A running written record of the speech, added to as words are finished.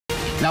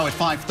Now at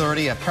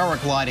 5:30, a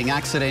paragliding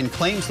accident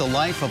claims the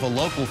life of a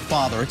local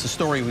father. It's a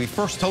story we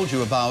first told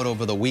you about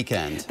over the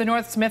weekend. The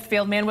North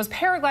Smithfield man was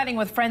paragliding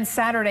with friends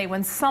Saturday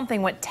when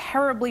something went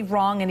terribly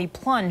wrong and he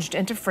plunged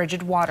into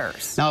frigid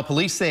waters. Now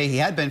police say he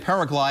had been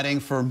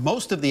paragliding for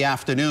most of the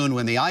afternoon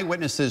when the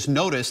eyewitnesses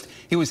noticed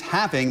he was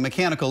having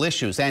mechanical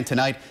issues. And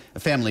tonight,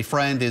 a family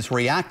friend is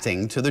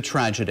reacting to the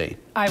tragedy.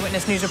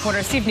 Eyewitness News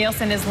reporter Steve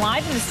Nielsen is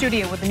live in the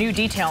studio with the new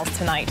details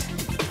tonight.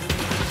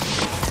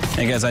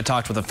 Hey guys, I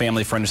talked with a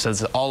family friend who says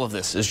that all of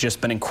this has just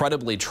been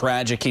incredibly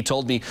tragic. He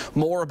told me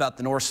more about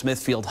the North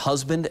Smithfield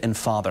husband and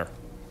father.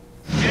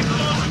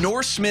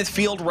 North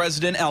Smithfield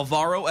resident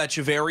Alvaro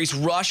Echeverry's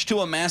rushed to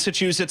a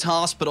Massachusetts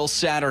hospital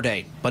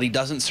Saturday, but he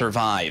doesn't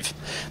survive.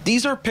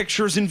 These are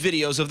pictures and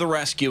videos of the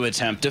rescue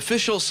attempt.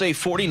 Officials say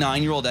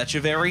 49-year-old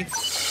Echeverry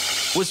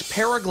was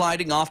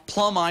paragliding off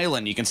Plum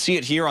Island. You can see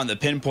it here on the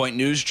Pinpoint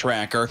News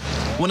Tracker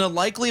when a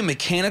likely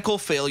mechanical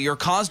failure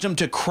caused him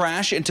to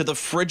crash into the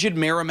frigid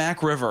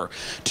Merrimack River.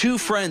 Two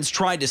friends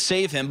tried to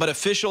save him, but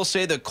officials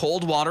say the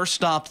cold water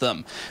stopped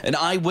them. An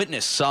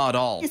eyewitness saw it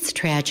all. It's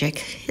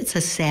tragic. It's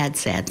a sad,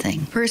 sad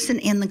thing. Person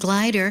in the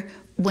glider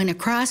went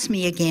across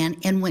me again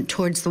and went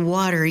towards the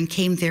water and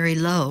came very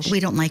low. We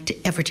don't like to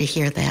ever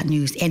hear that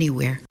news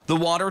anywhere. The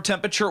water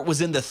temperature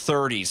was in the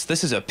 30s.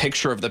 This is a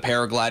picture of the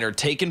paraglider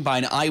taken by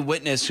an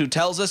eyewitness who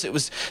tells us it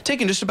was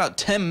taken just about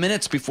 10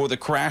 minutes before the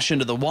crash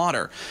into the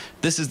water.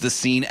 This is the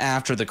scene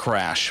after the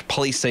crash.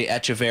 Police say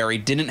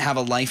Echeverry didn't have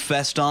a life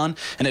vest on,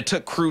 and it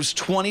took crews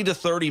 20 to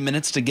 30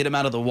 minutes to get him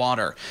out of the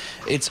water.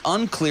 It's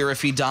unclear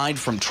if he died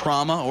from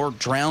trauma or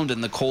drowned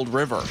in the cold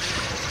river.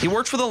 He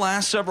worked for the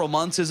last several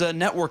months as a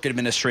network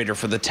administrator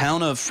for the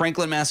town of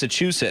Franklin,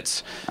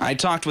 Massachusetts. I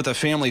talked with a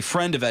family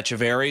friend of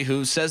Echeverry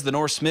who says the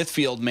North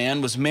Smithfield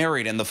man was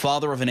married and the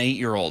father of an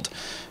 8-year-old.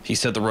 He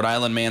said the Rhode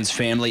Island man's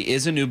family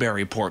is in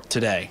Newburyport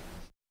today.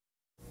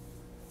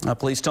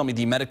 Police tell me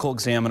the medical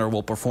examiner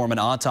will perform an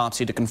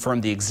autopsy to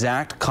confirm the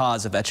exact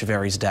cause of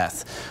Echeverry's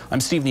death. I'm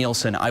Steve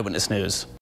Nielsen, Eyewitness News.